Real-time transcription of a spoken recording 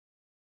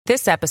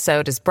This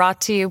episode is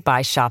brought to you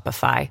by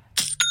Shopify.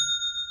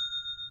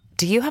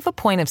 Do you have a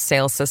point of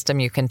sale system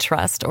you can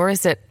trust, or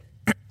is it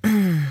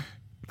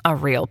a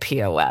real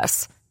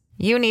POS?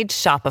 You need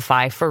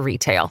Shopify for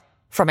retail.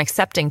 From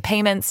accepting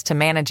payments to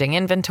managing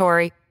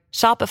inventory,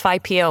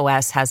 Shopify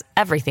POS has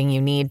everything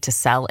you need to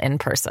sell in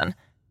person.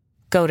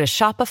 Go to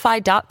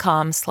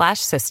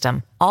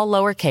shopify.com/system, all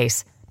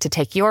lowercase, to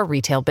take your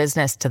retail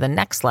business to the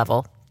next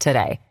level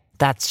today.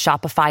 That's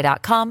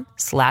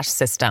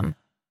shopify.com/system.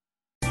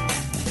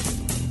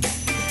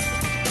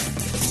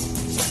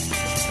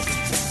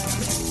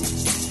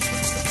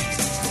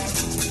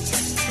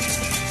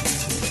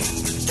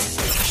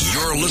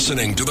 You're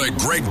listening to The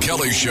Greg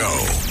Kelly Show.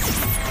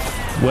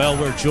 Well,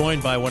 we're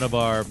joined by one of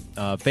our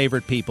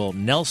favorite people.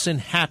 Nelson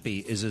Happy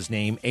is his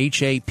name,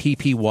 Happy,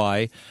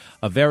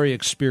 a very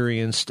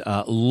experienced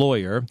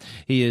lawyer.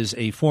 He is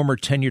a former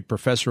tenured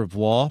professor of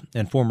law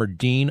and former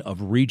dean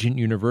of Regent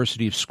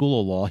University School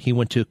of Law. He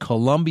went to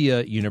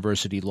Columbia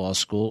University Law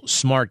School.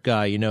 Smart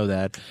guy, you know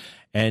that.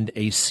 And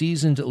a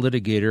seasoned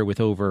litigator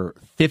with over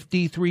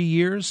 53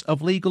 years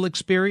of legal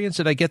experience.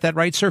 Did I get that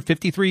right, sir?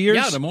 53 years?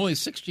 Yeah, I'm only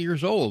 60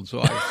 years old,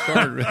 so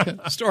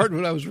I started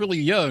when I was really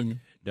young.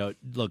 No,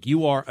 look,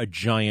 you are a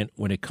giant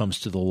when it comes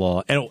to the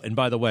law. And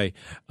by the way,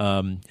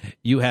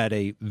 you had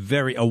a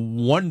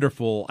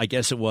wonderful, I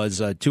guess it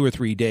was 2 or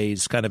 3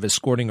 days, kind of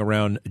escorting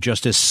around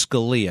Justice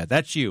Scalia.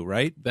 That's you,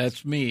 right?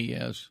 That's me,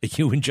 yes.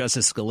 You and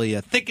Justice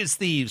Scalia, thick as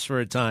thieves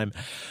for a time.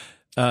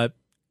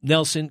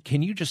 Nelson,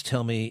 can you just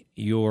tell me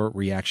your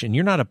reaction?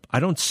 I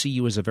don't see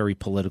you as a very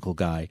political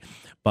guy,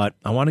 but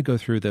I want to go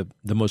through the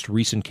most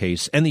recent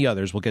case and the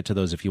others. We'll get to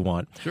those if you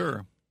want.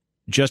 Sure.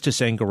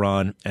 Justice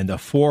Engoron and the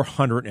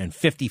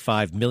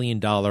 $455 million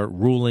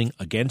ruling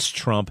against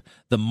Trump.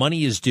 The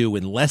money is due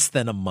in less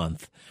than a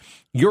month.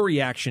 Your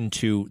reaction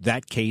to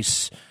that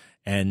case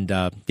and,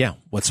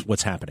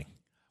 what's happening?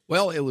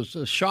 Well, it was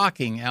a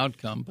shocking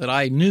outcome, but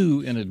I knew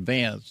in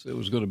advance it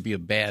was going to be a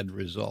bad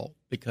result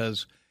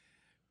because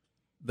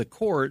the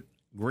court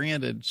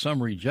granted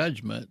summary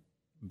judgment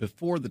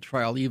before the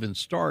trial even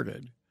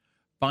started,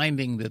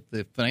 finding that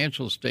the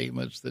financial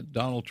statements that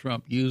Donald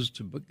Trump used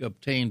to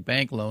obtain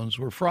bank loans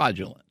were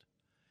fraudulent.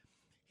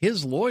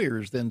 His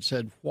lawyers then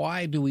said,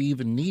 why do we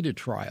even need a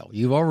trial?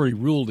 You've already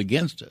ruled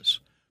against us.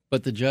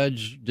 But the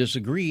judge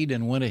disagreed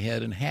and went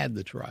ahead and had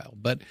the trial.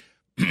 But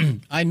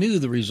I knew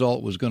the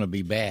result was going to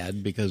be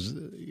bad because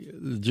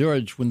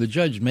when the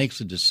judge makes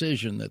a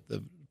decision that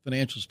the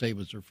financial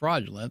statements are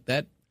fraudulent,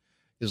 that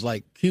is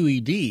like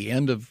QED,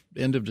 end of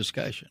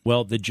discussion.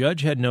 Well, the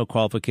judge had no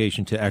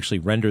qualification to actually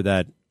render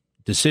that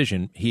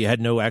decision. He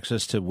had no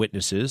access to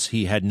witnesses.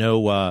 He had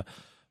no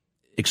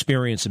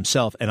experience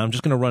himself. And I'm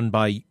just going to run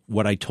by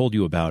what I told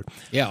you about.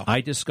 Yeah.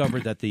 I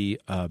discovered that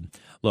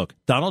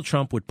Donald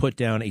Trump would put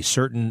down a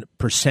certain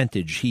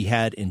percentage he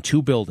had in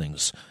 2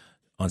 buildings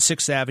on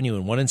 6th Avenue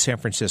and one in San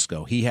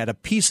Francisco. He had a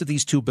piece of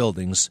these 2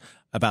 buildings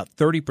about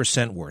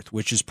 30% worth,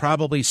 which is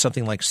probably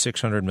something like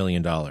 $600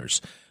 million.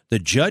 The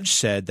judge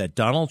said that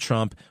Donald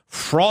Trump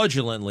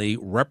fraudulently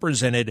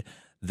represented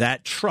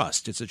that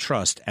trust, it's a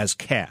trust, as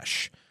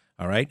cash.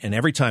 All right. And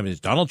every time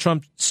Donald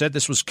Trump said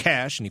this was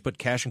cash, and he put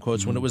cash in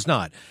quotes when it was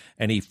not,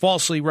 and he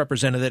falsely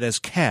represented it as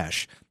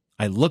cash.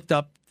 I looked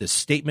up the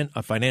statement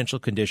of financial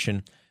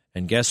condition,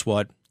 and guess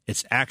what?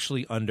 It's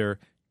actually under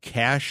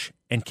cash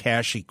and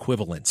cash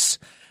equivalents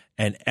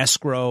and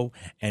escrow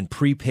and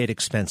prepaid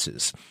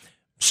expenses.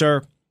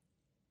 Sir,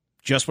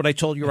 just what I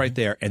told you right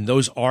there, and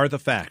those are the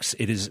facts.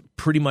 It is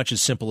pretty much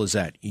as simple as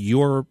that.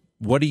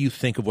 What do you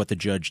think of what the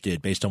judge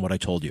did based on what I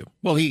told you?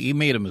 Well, he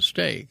made a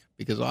mistake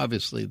because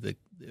obviously the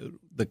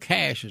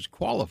cash is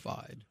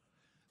qualified.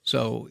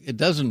 So it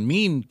doesn't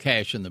mean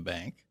cash in the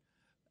bank,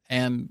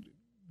 and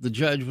the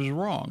judge was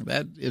wrong.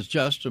 That is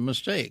just a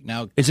mistake.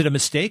 Now, is it a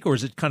mistake or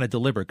is it kind of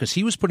deliberate? Because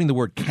he was putting the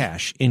word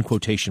cash in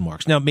quotation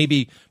marks. Now,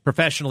 maybe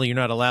professionally you're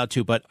not allowed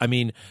to, but I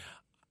mean,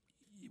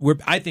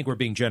 I think we're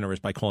being generous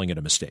by calling it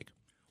a mistake.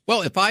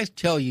 Well, if I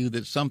tell you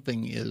that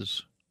something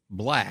is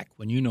black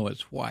when you know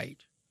it's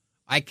white,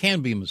 I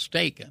can be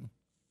mistaken,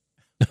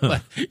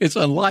 but it's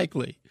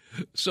unlikely.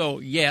 So,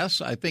 yes,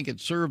 I think it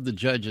served the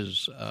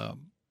judge's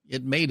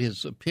it made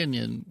his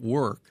opinion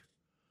work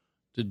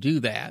to do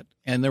that.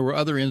 And there were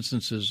other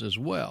instances as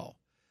well.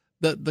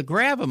 The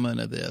gravamen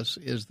of this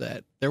is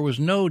that there was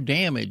no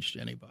damage to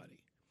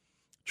anybody.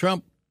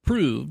 Trump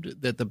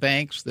proved that the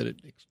banks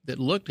that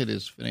looked at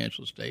his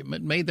financial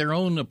statement made their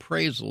own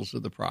appraisals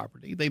of the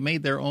property. They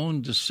made their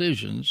own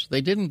decisions. They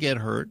didn't get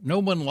hurt. No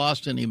one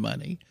lost any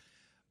money.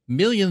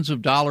 Millions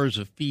of dollars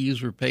of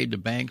fees were paid to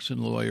banks and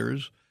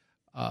lawyers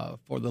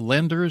for the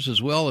lenders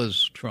as well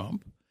as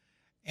Trump.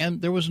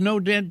 And there was no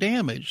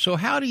damage. So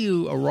how do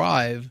you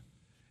arrive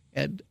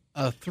at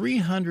a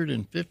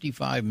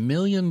 $355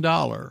 million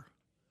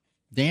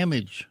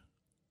damage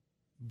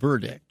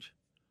verdict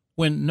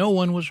when no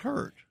one was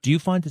hurt? Do you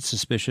find it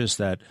suspicious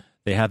that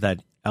they have that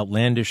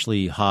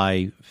outlandishly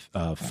high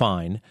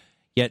fine,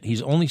 yet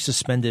he's only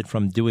suspended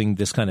from doing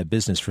this kind of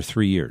business for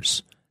 3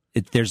 years?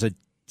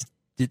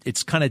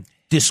 It's kind of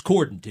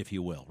discordant, if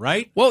you will,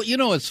 right? Well,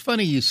 it's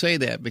funny you say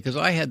that because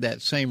I had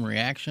that same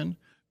reaction,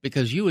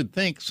 because you would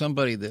think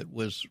somebody that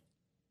was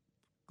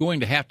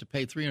going to have to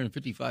pay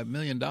 $355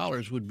 million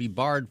would be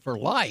barred for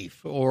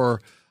life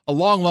or a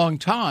long, long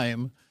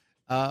time.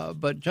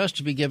 But just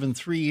to be given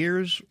 3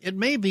 years, it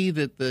may be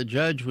that the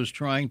judge was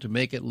trying to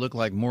make it look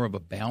like more of a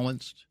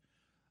balanced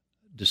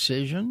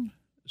decision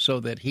so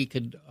that he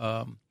could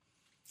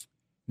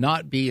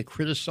not be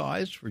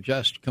criticized for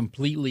just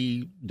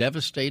completely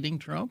devastating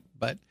Trump.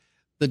 But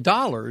the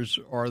dollars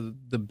are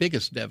the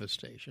biggest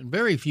devastation.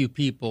 Very few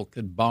people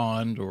could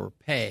bond or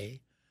pay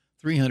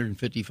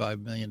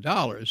 $355 million.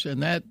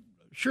 And that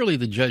surely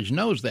the judge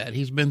knows that.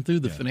 He's been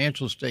through the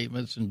financial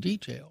statements in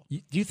detail.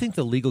 Do you think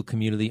the legal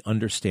community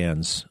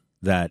understands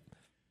that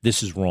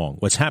this is wrong?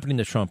 What's happening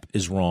to Trump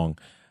is wrong.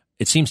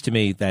 It seems to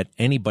me that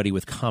anybody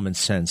with common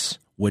sense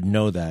would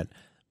know that,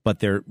 but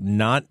they're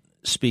not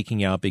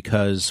speaking out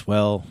because,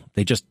 well,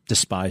 they just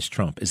despise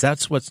Trump. Is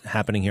that what's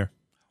happening here?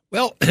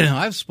 Well,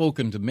 I've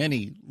spoken to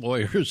many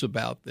lawyers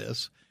about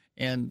this,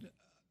 and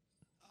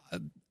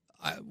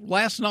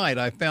last night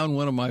I found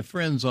one of my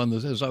friends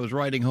as I was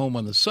riding home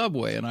on the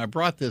subway, and I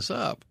brought this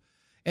up.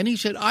 And he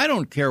said, I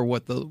don't care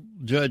what the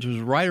judge was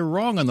right or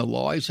wrong on the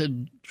law. He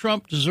said,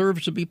 Trump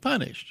deserves to be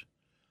punished.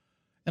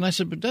 And I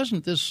said, but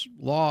doesn't this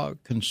law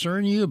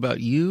concern you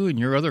about you and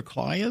your other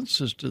clients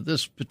as to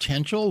this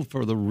potential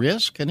for the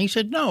risk? And he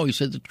said, no. He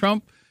said that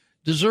Trump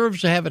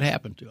deserves to have it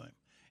happen to him.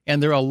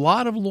 And there are a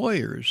lot of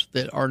lawyers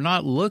that are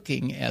not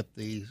looking at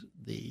the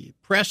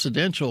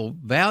precedential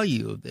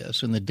value of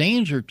this and the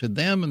danger to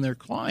them and their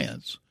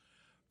clients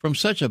from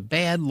such a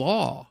bad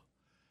law.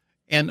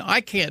 And I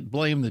can't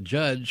blame the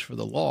judge for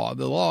the law.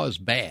 The law is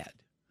bad.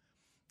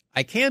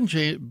 I can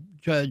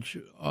judge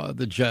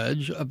the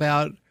judge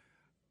about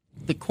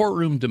the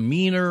courtroom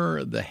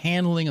demeanor, the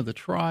handling of the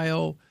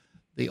trial,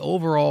 the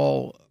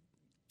overall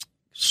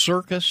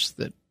circus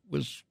that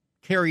was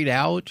carried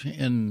out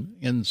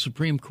in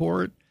Supreme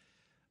Court.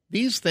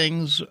 These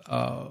things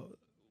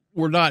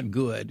were not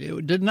good.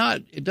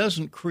 It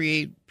doesn't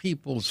create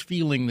people's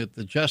feeling that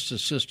the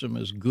justice system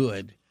is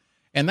good.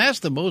 And that's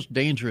the most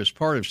dangerous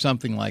part of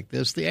something like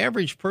this. The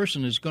average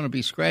person is going to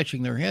be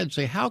scratching their head,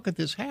 say, how could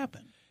this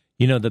happen?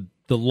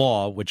 The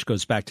law, which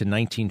goes back to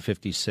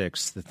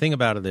 1956, the thing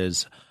about it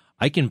is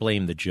I can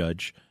blame the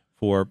judge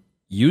for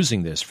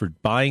using this, for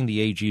buying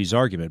the AG's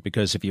argument,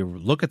 because if you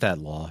look at that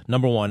law,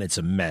 number one, it's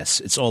a mess.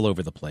 It's all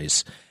over the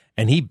place.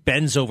 And he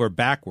bends over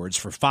backwards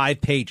for 5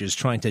 pages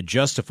trying to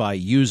justify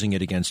using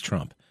it against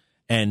Trump.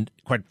 And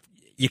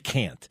you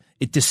can't.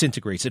 It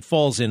disintegrates. It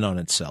falls in on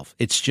itself.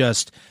 It's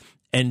just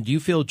 – and do you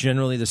feel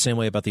generally the same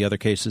way about the other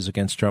cases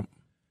against Trump?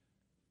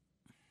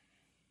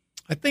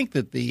 I think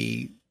that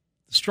the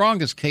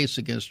strongest case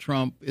against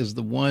Trump is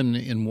the one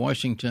in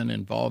Washington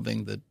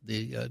involving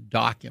the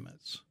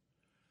documents,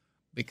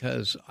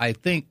 because I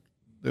think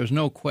there's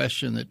no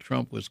question that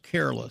Trump was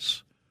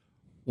careless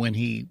when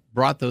he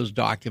brought those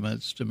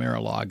documents to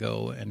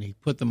Mar-a-Lago and he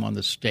put them on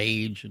the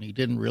stage and he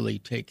didn't really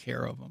take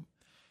care of them.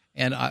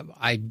 And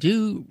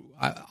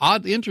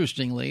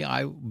interestingly,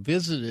 I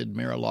visited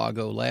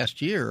Mar-a-Lago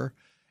last year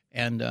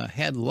and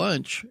had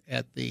lunch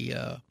at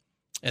the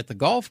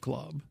golf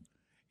club.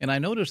 And I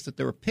noticed that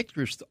there were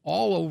pictures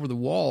all over the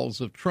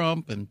walls of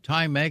Trump and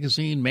Time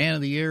Magazine, Man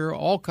of the Year,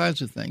 all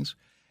kinds of things.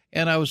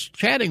 And I was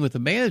chatting with the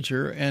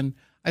manager, and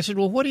I said,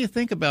 well, what do you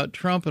think about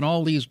Trump and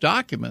all these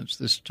documents,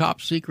 this top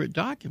secret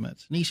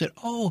documents? And he said,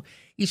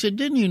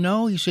 didn't you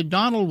know? He said,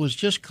 Donald was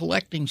just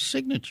collecting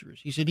signatures.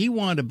 He said he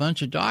wanted a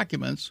bunch of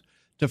documents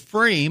to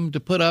frame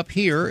to put up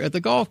here at the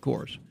golf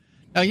course.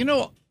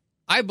 Now,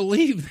 I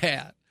believe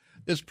that.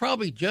 It's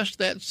probably just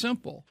that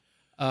simple.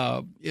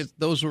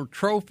 Those were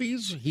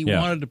trophies. He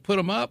wanted to put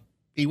them up.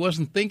 He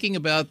wasn't thinking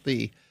about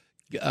the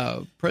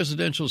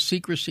Presidential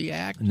Secrecy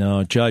Act.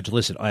 No, Judge,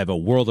 listen, I have a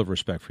world of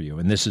respect for you,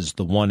 and this is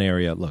the one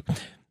area. Look,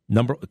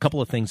 a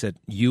couple of things that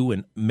you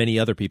and many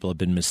other people have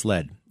been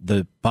misled.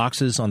 The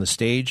boxes on the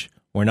stage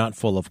were not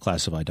full of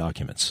classified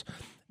documents.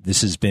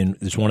 This is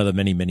one of the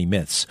many, many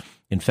myths.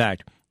 In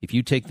fact, if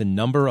you take the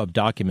number of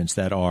documents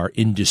that are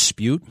in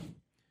dispute,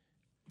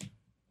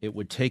 it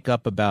would take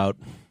up about,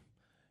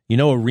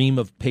 a ream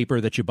of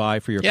paper that you buy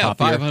for your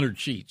copier? 500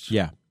 sheets.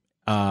 Yeah,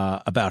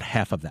 about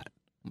half of that.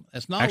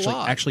 That's not a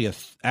lot.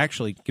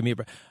 Actually, give me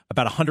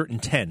about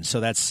 110. So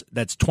that's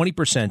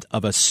 20%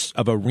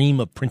 of a ream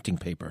of printing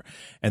paper,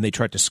 and they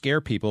tried to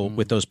scare people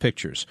with those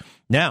pictures.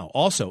 Now,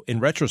 also in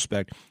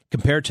retrospect,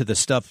 compared to the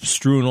stuff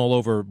strewn all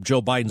over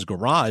Joe Biden's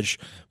garage,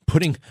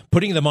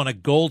 putting them on a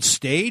gold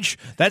stage,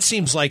 that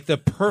seems like the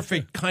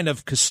perfect kind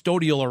of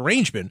custodial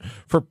arrangement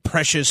for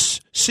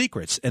precious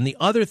secrets. And the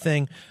other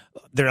thing,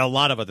 there are a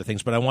lot of other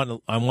things, but I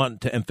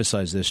want to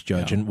emphasize this,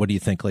 Judge. Yeah. And what do you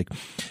think?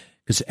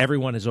 Because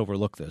everyone has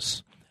overlooked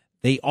this.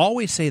 They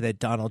always say that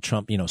Donald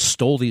Trump,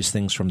 stole these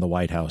things from the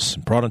White House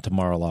and brought them to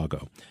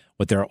Mar-a-Lago.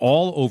 What they're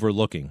all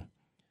overlooking,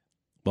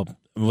 well,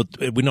 we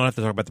don't have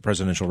to talk about the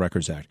Presidential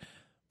Records Act,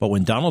 but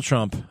when Donald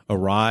Trump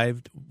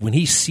arrived, when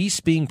he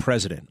ceased being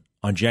president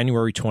on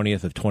January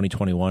 20th of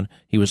 2021,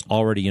 he was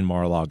already in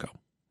Mar-a-Lago.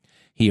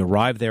 He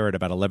arrived there at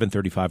about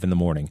 11:35 in the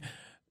morning.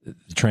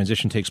 The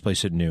transition takes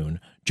place at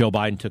noon. Joe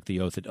Biden took the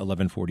oath at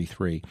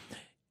 11:43.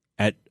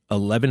 At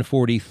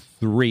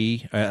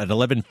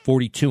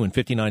 11:42 and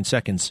 59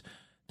 seconds,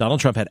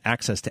 Donald Trump had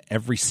access to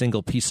every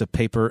single piece of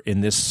paper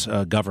in this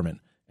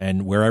government.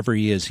 And wherever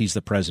he is, he's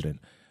the president.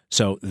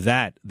 So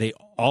that they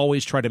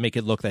always try to make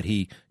it look that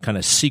he kind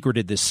of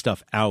secreted this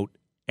stuff out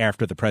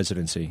after the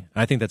presidency.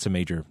 I think that's a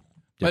major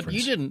difference. But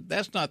you didn't.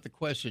 That's not the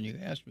question you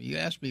asked me. You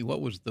asked me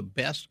what was the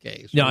best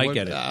case. No, I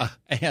get it.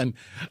 And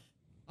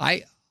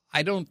I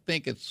don't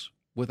think it's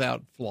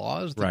without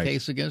flaws, the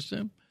case against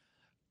him.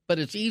 But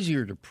it's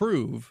easier to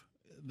prove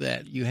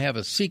that you have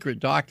a secret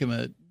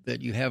document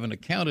that you haven't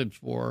accounted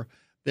for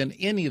than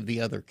any of the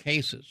other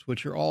cases,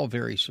 which are all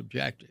very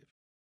subjective.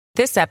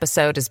 This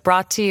episode is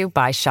brought to you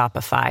by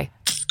Shopify.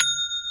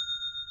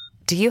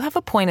 Do you have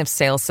a point of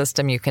sale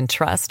system you can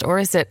trust, or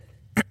is it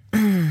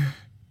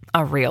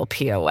a real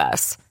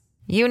POS?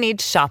 You need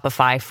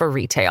Shopify for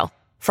retail.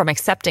 From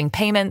accepting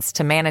payments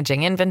to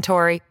managing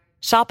inventory,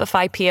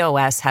 Shopify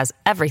POS has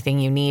everything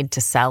you need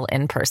to sell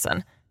in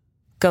person.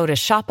 Go to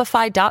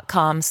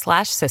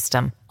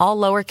shopify.com/system, all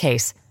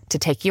lowercase, to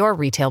take your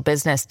retail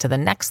business to the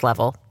next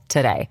level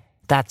today.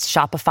 That's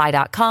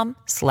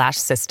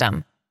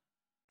shopify.com/system.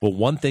 Well,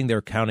 one thing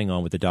they're counting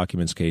on with the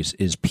documents case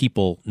is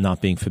people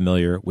not being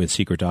familiar with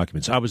secret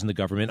documents. I was in the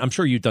government. I'm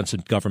sure you've done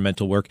some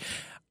governmental work.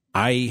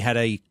 I had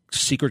a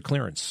secret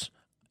clearance,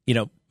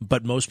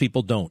 but most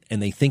people don't.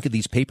 And they think of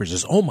these papers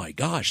as, oh, my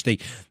gosh,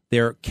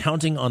 they're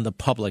counting on the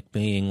public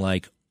being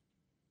like,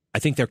 I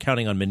think they're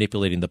counting on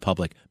manipulating the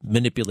public,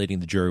 manipulating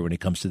the jury when it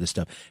comes to this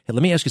stuff. Hey,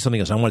 let me ask you something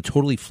else. I want to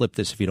totally flip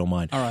this if you don't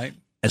mind. All right.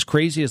 As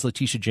crazy as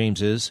Letitia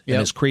James is, and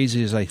as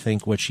crazy as I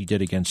think what she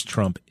did against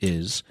Trump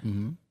is,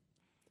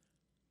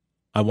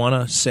 I want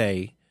to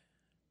say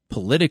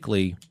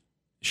politically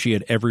she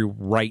had every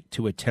right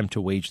to attempt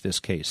to wage this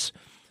case.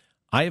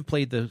 I have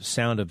played the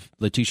sound of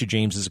Letitia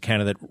James as a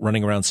candidate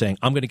running around saying,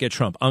 I'm going to get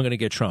Trump, I'm going to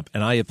get Trump.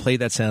 And I have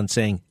played that sound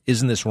saying,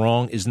 isn't this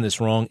wrong? Isn't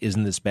this wrong?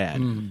 Isn't this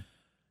bad?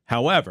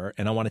 However,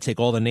 and I want to take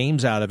all the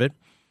names out of it,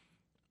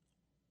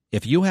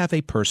 if you have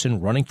a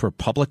person running for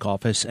public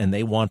office and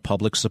they want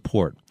public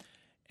support,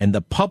 and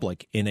the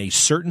public in a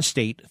certain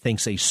state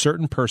thinks a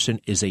certain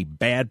person is a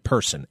bad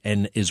person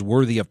and is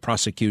worthy of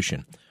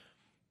prosecution,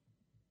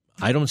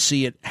 I don't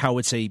see it how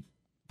it's a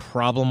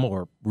problem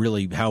or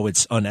really how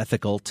it's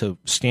unethical to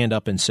stand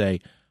up and say,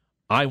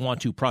 I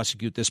want to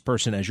prosecute this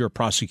person as your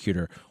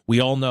prosecutor.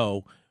 We all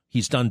know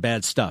he's done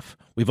bad stuff.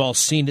 We've all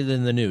seen it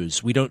in the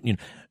news. We don't,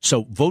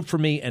 so vote for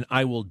me and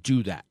I will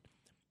do that.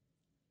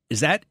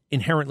 Is that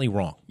inherently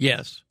wrong?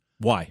 Yes.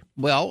 Why?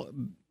 Well,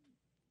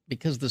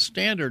 because the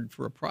standard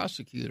for a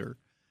prosecutor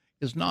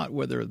is not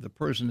whether the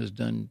person has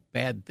done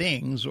bad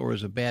things or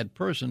is a bad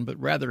person, but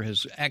rather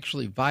has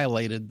actually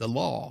violated the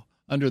law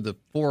under the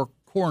four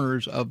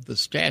corners of the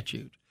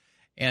statute.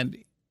 And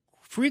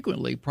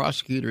frequently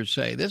prosecutors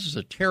say, this is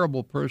a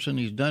terrible person,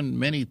 he's done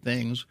many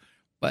things,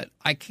 but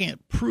I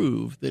can't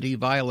prove that he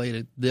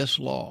violated this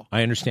law.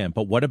 I understand.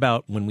 But what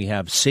about when we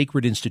have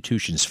sacred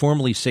institutions,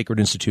 formerly sacred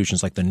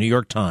institutions like the New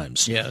York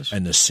Times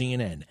and the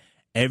CNN,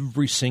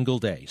 every single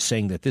day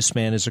saying that this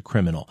man is a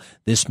criminal,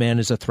 this man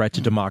is a threat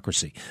to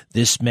democracy,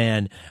 this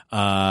man,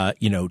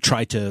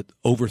 tried to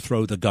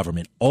overthrow the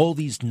government, all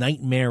these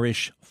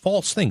nightmarish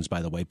false things,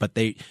 by the way, but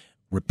they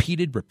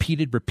repeated.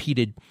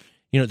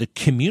 The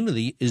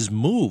community is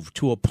moved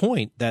to a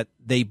point that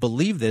they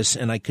believe this,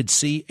 and I could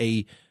see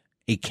a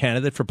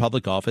candidate for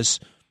public office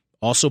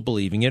also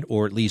believing it,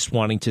 or at least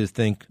wanting to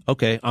think,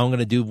 okay, I'm going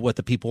to do what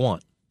the people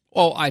want.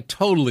 Oh, I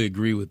totally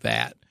agree with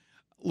that.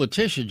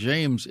 Letitia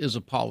James is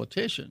a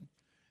politician.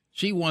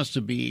 She wants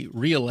to be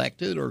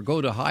reelected or go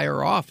to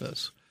higher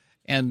office.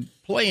 And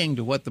playing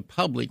to what the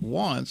public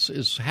wants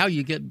is how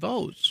you get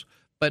votes.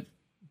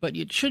 But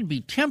it should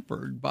be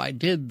tempered by,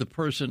 did the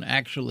person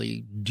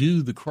actually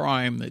do the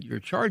crime that you're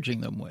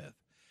charging them with?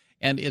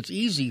 And it's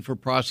easy for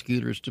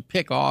prosecutors to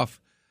pick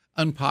off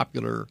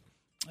unpopular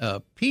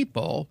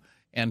people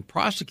and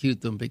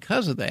prosecute them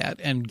because of that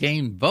and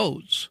gain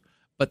votes.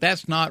 But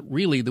that's not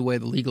really the way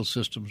the legal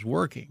system's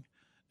working.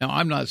 Now,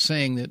 I'm not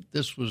saying that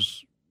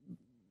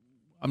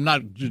I'm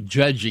not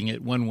judging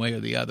it one way or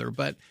the other,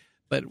 but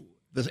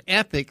the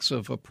ethics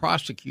of a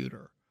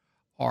prosecutor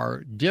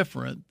are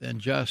different than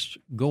just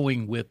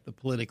going with the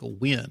political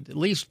wind, at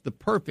least the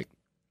perfect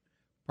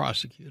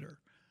prosecutor.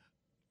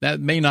 That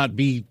may not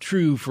be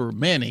true for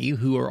many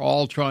who are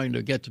all trying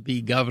to get to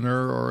be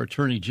governor or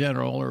attorney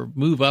general or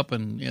move up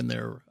in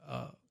their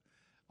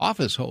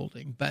office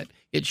holding, but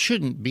it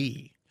shouldn't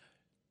be.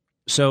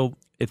 So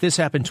if this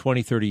happened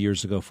 20, 30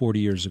 years ago, 40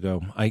 years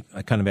ago, I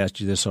kind of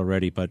asked you this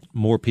already, but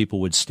more people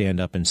would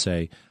stand up and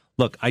say,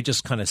 look, I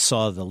just kind of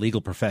saw the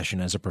legal profession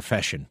as a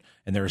profession,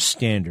 and there are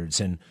standards,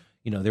 and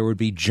there would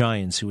be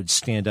giants who would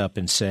stand up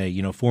and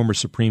say, former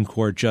Supreme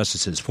Court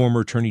justices, former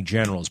attorney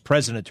generals,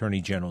 present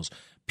attorney generals,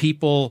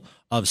 people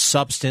of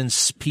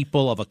substance,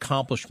 people of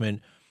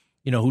accomplishment,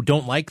 who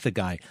don't like the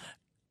guy.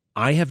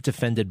 I have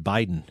defended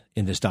Biden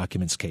in this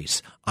documents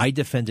case. I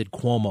defended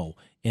Cuomo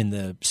in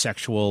the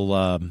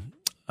sexual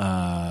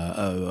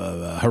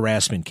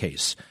harassment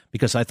case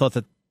because I thought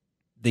that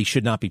they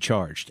should not be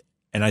charged.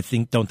 And I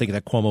don't think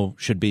that Cuomo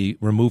should be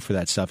removed for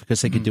that stuff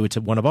because they could do it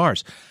to one of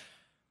ours.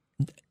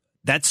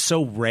 That's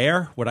so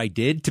rare, what I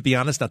did, to be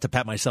honest, not to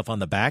pat myself on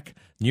the back.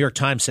 New York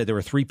Times said there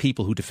were 3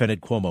 people who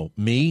defended Cuomo,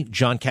 me,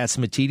 John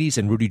Catsimatidis,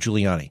 and Rudy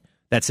Giuliani.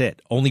 That's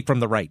it. Only from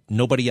the right.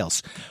 Nobody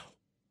else.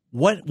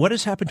 What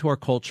has happened to our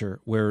culture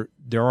where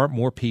there aren't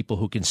more people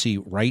who can see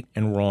right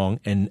and wrong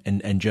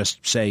and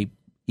just say,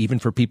 even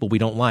for people we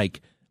don't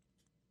like,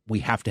 we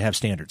have to have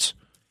standards?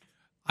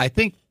 I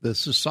think the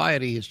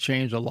society has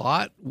changed a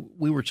lot.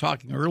 We were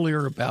talking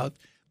earlier about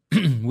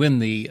when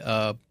the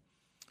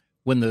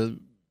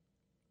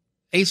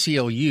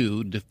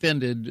ACLU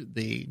defended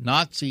the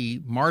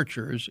Nazi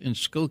marchers in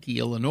Skokie,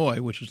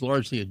 Illinois, which is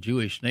largely a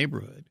Jewish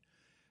neighborhood.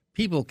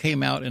 People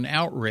came out in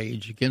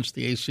outrage against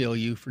the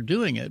ACLU for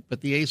doing it,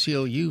 but the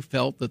ACLU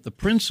felt that the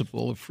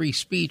principle of free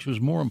speech was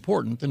more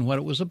important than what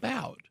it was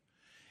about.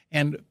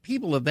 And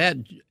people of that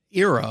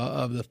era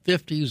of the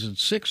 50s and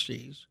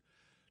 60s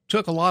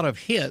took a lot of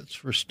hits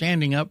for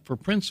standing up for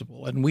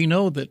principle. And we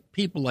know that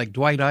people like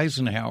Dwight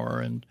Eisenhower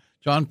and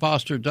John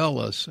Foster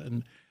Dulles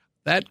and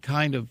that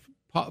kind of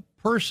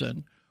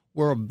person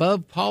were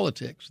above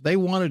politics. They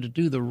wanted to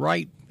do the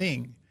right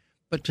thing.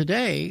 But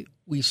today,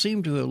 we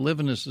seem to live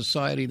in a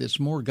society that's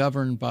more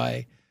governed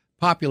by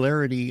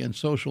popularity and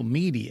social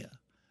media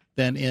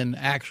than in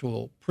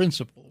actual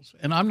principles.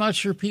 And I'm not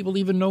sure people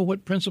even know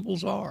what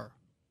principles are.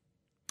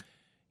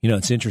 You know,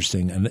 it's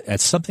interesting, and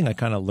that's something I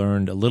kind of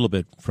learned a little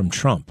bit from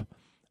Trump.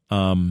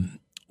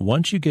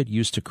 Once you get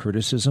used to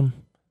criticism,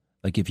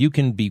 like if you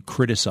can be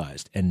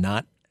criticized and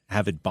not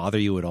have it bother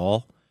you at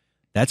all,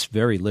 that's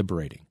very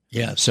liberating.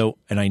 Yeah. So,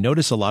 and I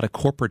notice a lot of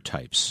corporate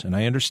types, and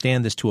I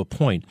understand this to a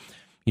point.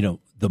 You know,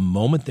 the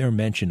moment they're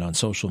mentioned on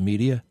social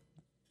media,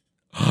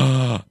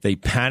 they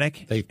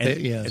panic.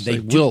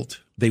 They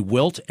wilt. They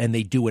wilt, and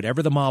they do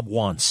whatever the mob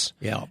wants.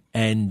 Yeah.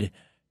 And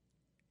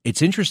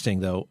it's interesting,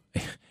 though.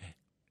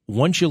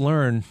 Once you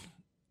learn,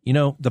 you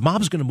know, the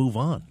mob's going to move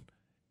on.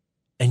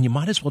 And you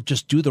might as well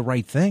just do the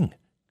right thing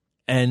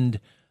and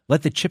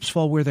let the chips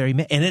fall where they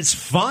may. And it's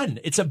fun.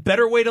 It's a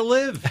better way to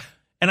live.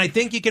 And I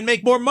think you can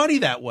make more money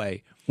that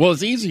way. Well,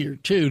 it's easier,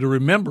 too, to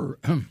remember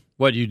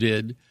what you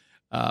did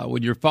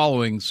when you're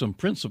following some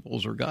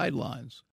principles or guidelines.